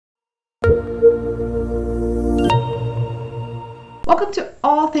Welcome to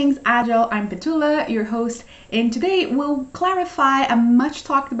All Things Agile. I'm Petula, your host, and today we'll clarify a much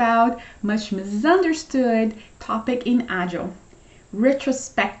talked about, much misunderstood topic in Agile: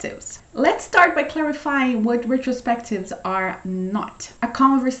 retrospectives. Let's start by clarifying what retrospectives are not. A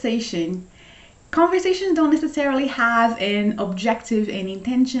conversation. Conversations don't necessarily have an objective and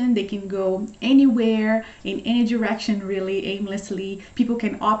intention. They can go anywhere, in any direction, really aimlessly. People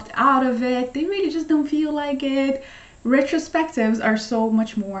can opt out of it. They really just don't feel like it. Retrospectives are so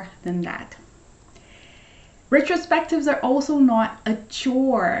much more than that. Retrospectives are also not a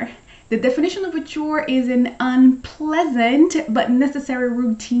chore. The definition of a chore is an unpleasant but necessary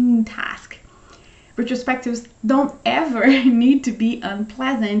routine task. Retrospectives don't ever need to be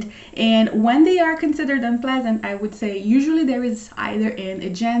unpleasant, and when they are considered unpleasant, I would say usually there is either an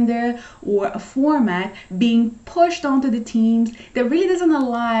agenda or a format being pushed onto the teams that really doesn't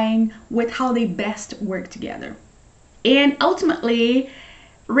align with how they best work together. And ultimately,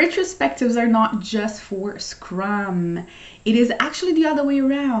 retrospectives are not just for Scrum. It is actually the other way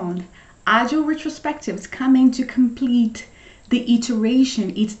around. Agile retrospectives come in to complete the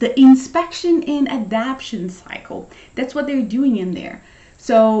iteration. It's the inspection and adaptation cycle. That's what they're doing in there.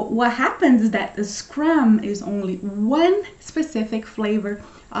 So what happens is that the Scrum is only one specific flavor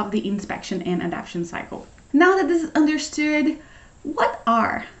of the inspection and adaptation cycle. Now that this is understood, what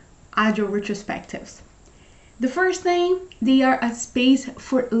are Agile retrospectives? The first thing, they are a space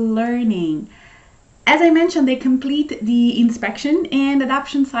for learning. As I mentioned, they complete the inspection and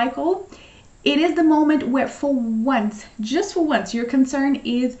adaptation cycle. It is the moment where for once, just for once, your concern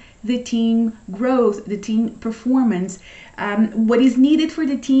is the team growth, the team performance, what is needed for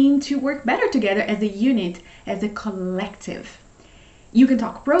the team to work better together as a unit, as a collective. You can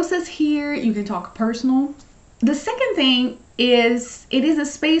talk process here, you can talk personal. The second thing is it is a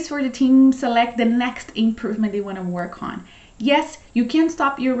space for the team select the next improvement they want to work on. Yes, you can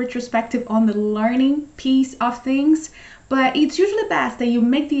stop your retrospective on the learning piece of things, but it's usually best that you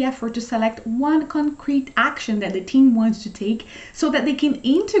make the effort to select one concrete action that the team wants to take so that they can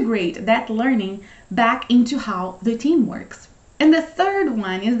integrate that learning back into how the team works. And the third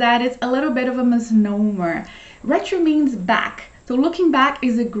one is that it's a little bit of a misnomer. Retro means back. So looking back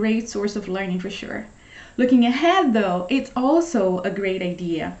is a great source of learning for sure. Looking ahead, though, it's also a great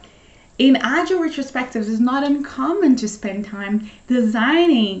idea. In Agile retrospectives, it's not uncommon to spend time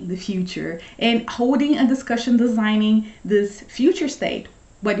designing the future and holding a discussion designing this future state.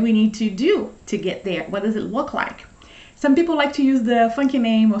 What do we need to do to get there? What does it look like? Some people like to use the funky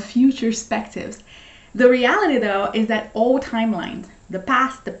name of future perspectives. The reality, though, is that all timelines, the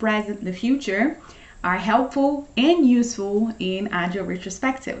past, the present, the future, are helpful and useful in Agile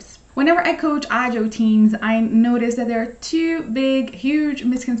retrospectives. Whenever I coach Agile teams, I notice that there are two big, huge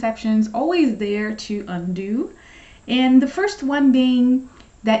misconceptions always there to undo. And the first one being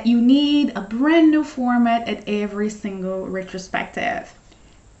that you need a brand new format at every single retrospective.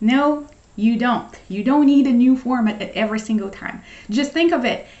 No, you don't. You don't need a new format at every single time. Just think of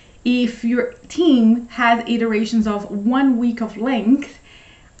it. If your team has iterations of 1 week of length,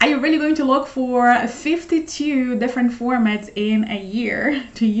 are you really going to look for 52 different formats in a year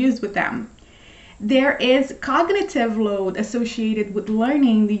to use with them? There is cognitive load associated with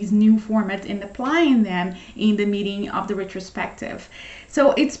learning these new formats and applying them in the meeting of the retrospective.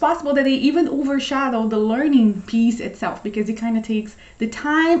 So it's possible that they even overshadow the learning piece itself because it kind of takes the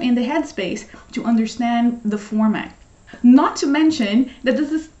time and the headspace to understand the format. Not to mention that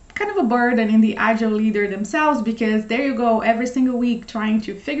this is kind of a burden in the Agile leader themselves, because there you go every single week trying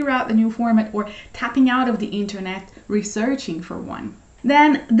to figure out a new format or tapping out of the internet researching for one.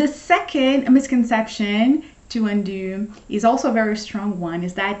 Then the second misconception to undo is also a very strong one,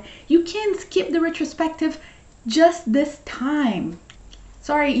 is that you can skip the retrospective just this time.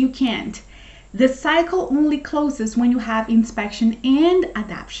 Sorry, you can't. The cycle only closes when you have inspection and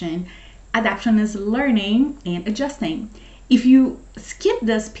adaptation. Adaptation is learning and adjusting. If you skip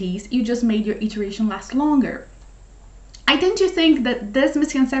this piece, you just made your iteration last longer. I tend to think that this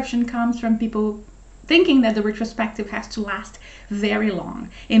misconception comes from people thinking that the retrospective has to last very long.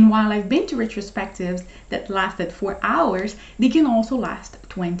 And while I've been to retrospectives that lasted 4 hours, they can also last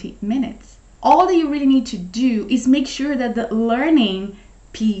 20 minutes. All that you really need to do is make sure that the learning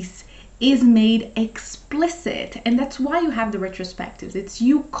piece is made explicit, and that's why you have the retrospectives. It's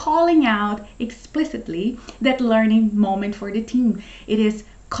you calling out explicitly that learning moment for the team. It is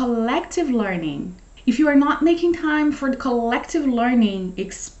collective learning. If you are not making time for the collective learning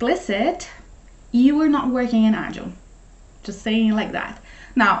explicit, you are not working in Agile. Just saying it like that.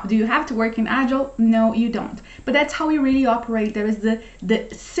 Now, do you have to work in Agile? No, you don't. But that's how we really operate. There is the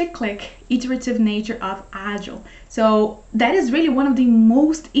cyclic, iterative nature of Agile. So that is really one of the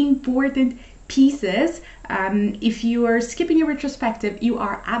most important pieces. If you are skipping your retrospective, you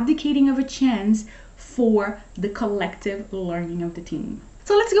are abdicating of a chance for the collective learning of the team.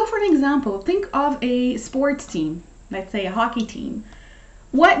 So let's go for an example. Think of a sports team, let's say a hockey team.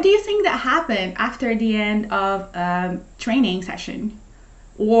 What do you think that happened after the end of a training session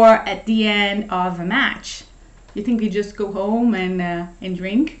or at the end of a match? You think they just go home and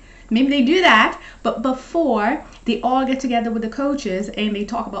drink? Maybe they do that, but before they all get together with the coaches and they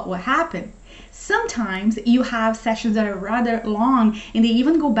talk about what happened. Sometimes you have sessions that are rather long and they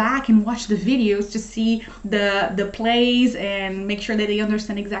even go back and watch the videos to see the plays and make sure that they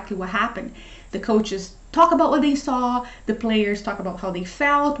understand exactly what happened. The coaches talk about what they saw, the players talk about how they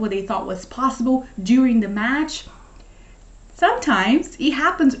felt, what they thought was possible during the match. Sometimes it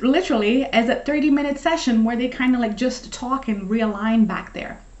happens literally as a 30-minute session where they kind of like just talk and realign back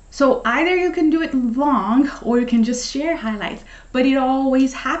there. So either you can do it long or you can just share highlights, but it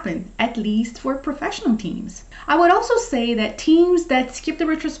always happens, at least for professional teams. I would also say that teams that skip the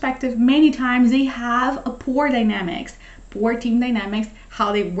retrospective many times, they have a poor team dynamics,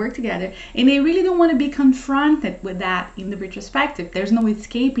 how they work together, and they really don't want to be confronted with that in the retrospective. There's no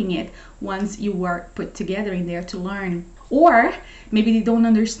escaping it once you work put together in there to learn. Or maybe they don't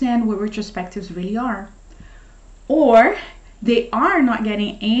understand what retrospectives really are. Or they are not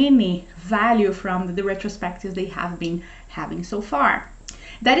getting any value from the retrospectives they have been having so far.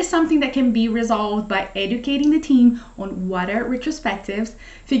 That is something that can be resolved by educating the team on what are retrospectives,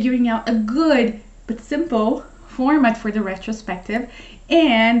 figuring out a good but simple format for the retrospective,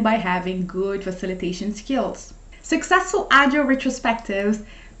 and by having good facilitation skills. Successful Agile retrospectives,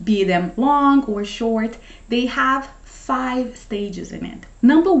 be them long or short, they have 5 stages in it.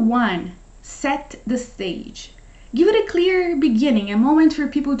 Number 1, set the stage. Give it a clear beginning, a moment for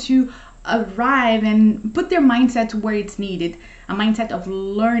people to arrive and put their mindset to where it's needed, a mindset of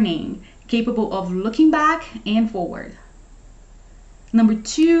learning, capable of looking back and forward. Number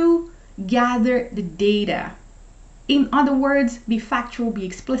 2, gather the data. In other words, be factual, be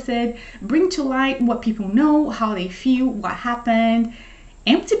explicit, bring to light what people know, how they feel, what happened.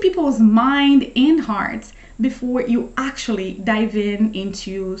 Empty people's mind and hearts before you actually dive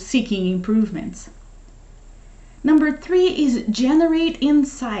into seeking improvements. Number 3 is generate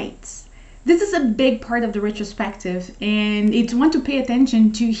insights. This is a big part of the retrospective, and it's one to pay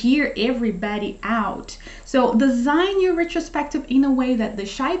attention to hear everybody out. So design your retrospective in a way that the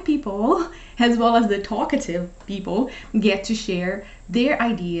shy people, as well as the talkative people, get to share their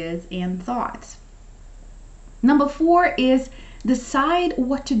ideas and thoughts. Number 4 is decide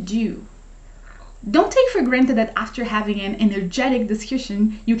what to do. Don't take for granted that after having an energetic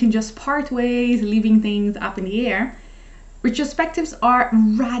discussion, you can just part ways, leaving things up in the air. Retrospectives are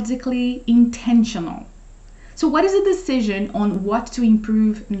radically intentional. So what is a decision on what to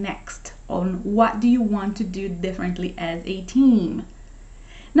improve next? On what do you want to do differently as a team?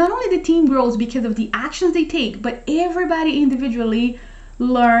 Not only the team grows because of the actions they take, but everybody individually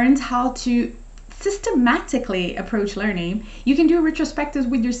learns how to systematically approach learning. You can do retrospectives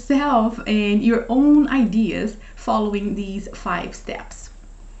with yourself and your own ideas following these 5 steps.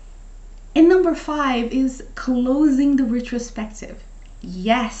 And number 5 is closing the retrospective.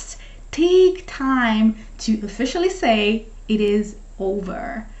 Yes, take time to officially say it is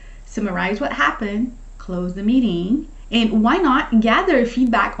over. Summarize what happened, close the meeting, and why not gather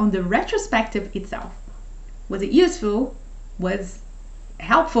feedback on the retrospective itself. Was it useful? Was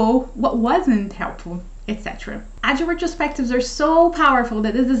helpful? What wasn't helpful? Etc. Agile retrospectives are so powerful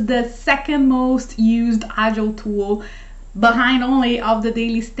that this is the second most used Agile tool, behind only of the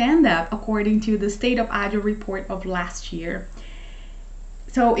daily stand-up, according to the State of Agile report of last year.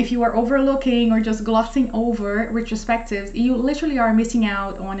 So if you are overlooking or just glossing over retrospectives, you literally are missing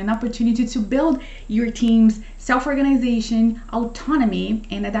out on an opportunity to build your team's self-organization, autonomy,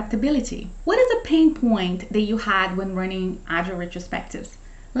 and adaptability. What is a pain point that you had when running Agile retrospectives?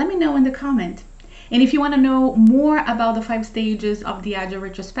 Let me know in the comment. And if you want to know more about the 5 stages of the Agile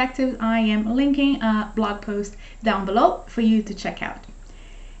retrospective, I am linking a blog post down below for you to check out.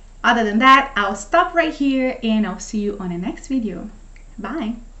 Other than that, I'll stop right here and I'll see you on the next video.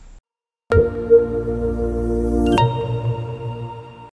 Bye.